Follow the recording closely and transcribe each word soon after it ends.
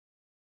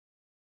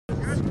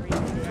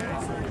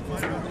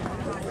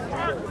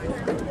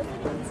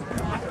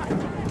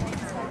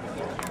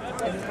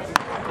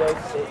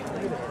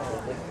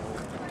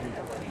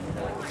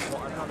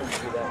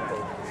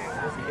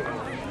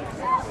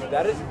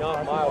That is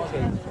not mile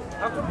change.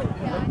 How come Well,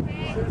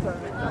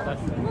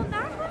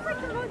 that was like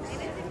coach.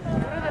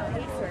 What are the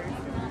Pacers?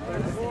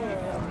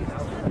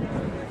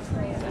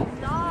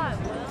 Not.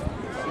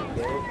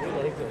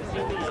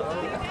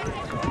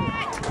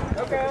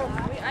 Okay.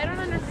 I don't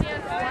understand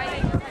why they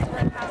have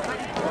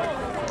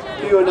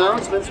Few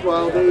announcements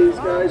while these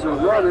guys are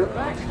running.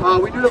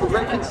 We do have a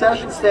great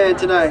concession stand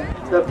tonight.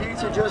 The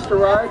pizza just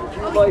arrived, if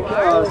you'd like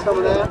some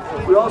of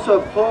that. We also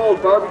have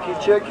pulled barbecue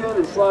chicken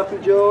and sloppy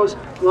joes,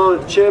 along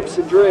with chips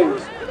and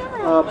drinks.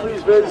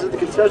 Please visit the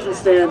concession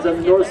stands on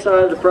the north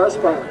side of the press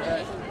box.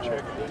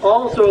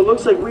 Also, it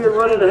looks like we are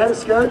running ahead of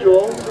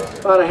schedule,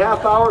 about a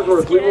half hour's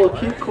worth. We will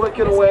keep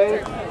clicking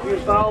away. You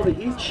can follow the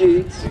heat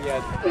sheets,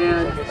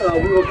 and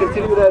we will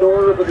continue that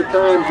order, but the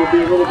times will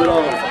be a little bit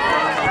off.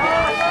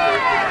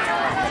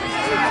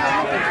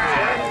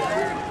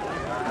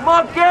 Come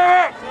on,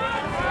 Garrett!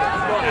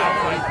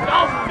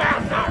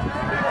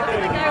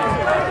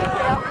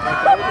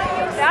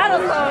 That'll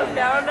slow us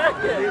down.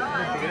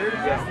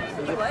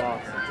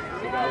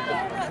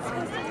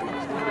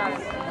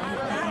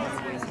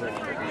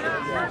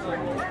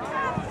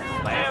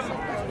 Slam!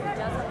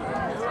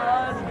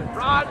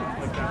 Run!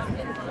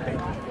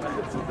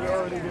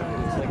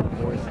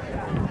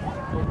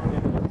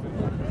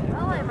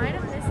 Well, I might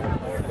have missed it.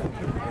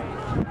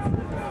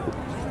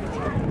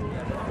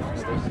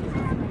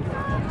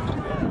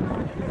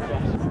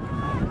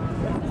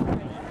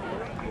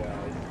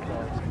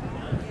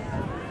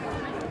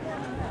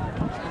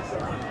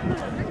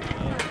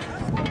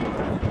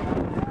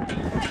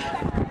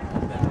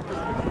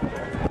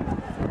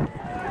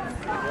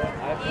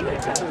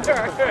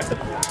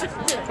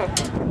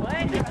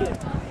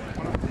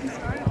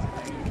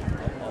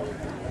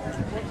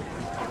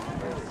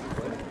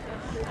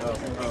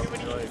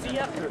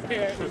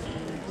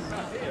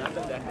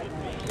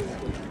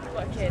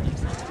 What kid?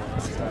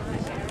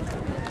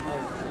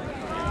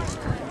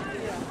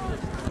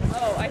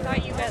 Oh, I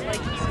thought you meant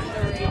like he was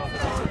the race.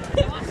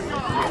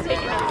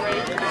 Taking a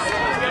break.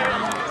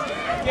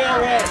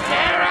 Garrett!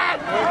 Garrett!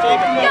 We're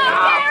taking Go,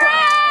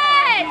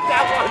 Garrett!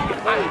 that one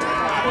guy!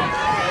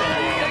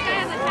 The guy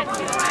has a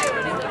tattoo on his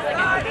and it looks like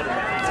a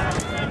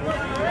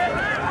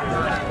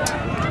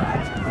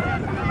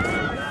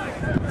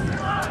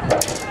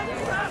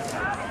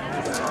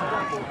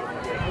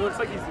It looks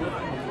like he's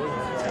lifting the wood.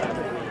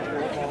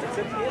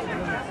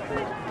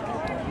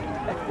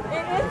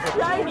 It is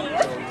shiny,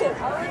 isn't it?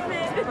 I'll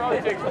admit. It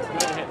probably takes a good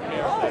hit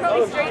here. Oh,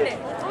 probably straighten it.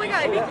 Oh my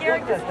god, I think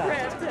Garrett just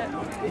ripped.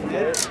 He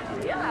did?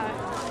 Yeah.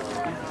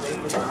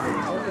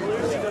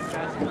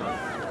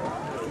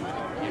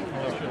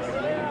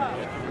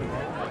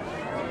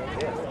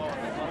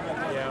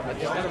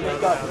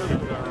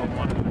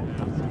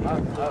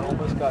 I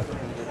almost got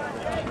defeated.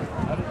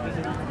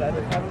 That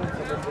is how when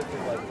someone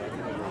just like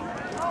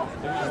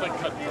they just like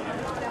cut.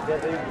 Yeah,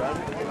 they run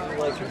and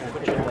like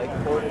put your leg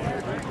forward and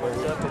your feet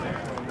goes up and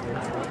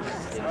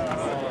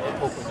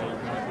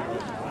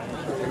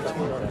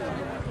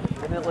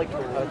and it like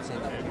cuts in.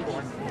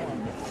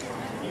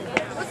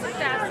 What's the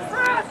fastest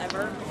pass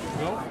ever?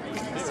 No.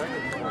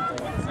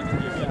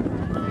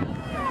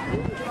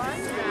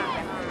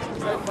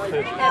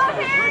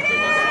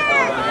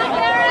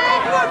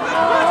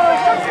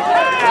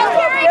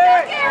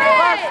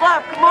 Last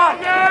lap, come on!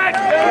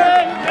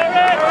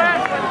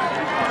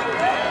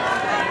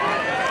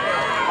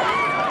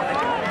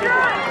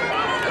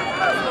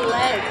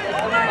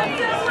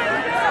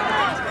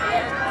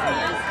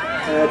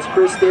 That's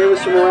Chris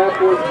Davis from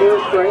Rapport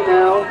first right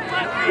now.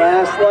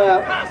 Last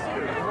lap.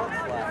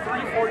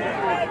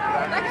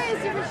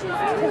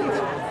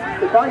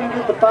 If I can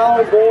get the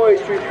following boys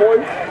to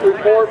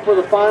report for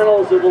the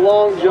finals of the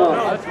long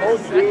jump.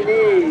 We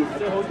need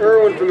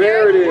Irwin from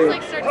Heritage,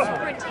 Like starts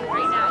sprinting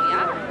right now,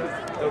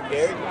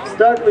 yeah?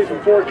 Studley from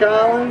Fort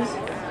Collins,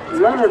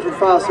 Leonard from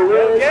Fossil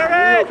Ridge,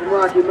 Neal from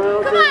Rocky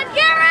Mountain, Come on,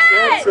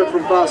 Garrett! Ensa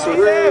from Fossil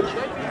Ridge,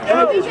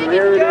 Hedges from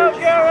Heritage,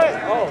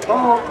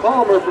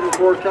 Palmer from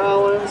Fort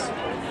Collins,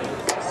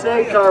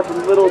 Sekar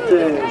from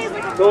Littleton.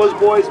 Those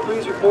boys,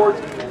 please report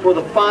for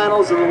the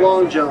finals of the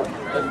long jump.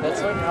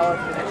 That's like how I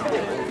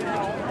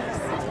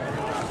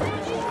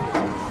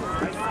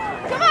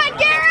Come on,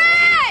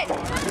 Garrett!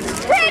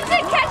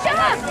 Branson, catch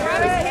up!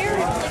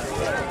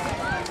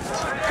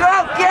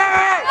 Go,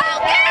 Garrett! Go,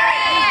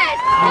 Garrett!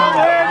 Come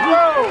here,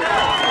 go!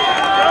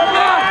 Come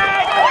on!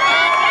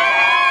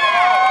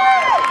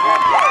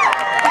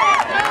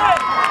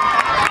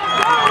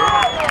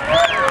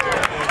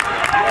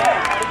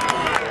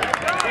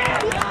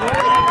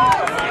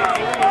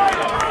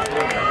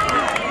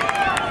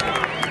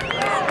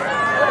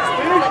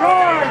 Finish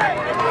hard!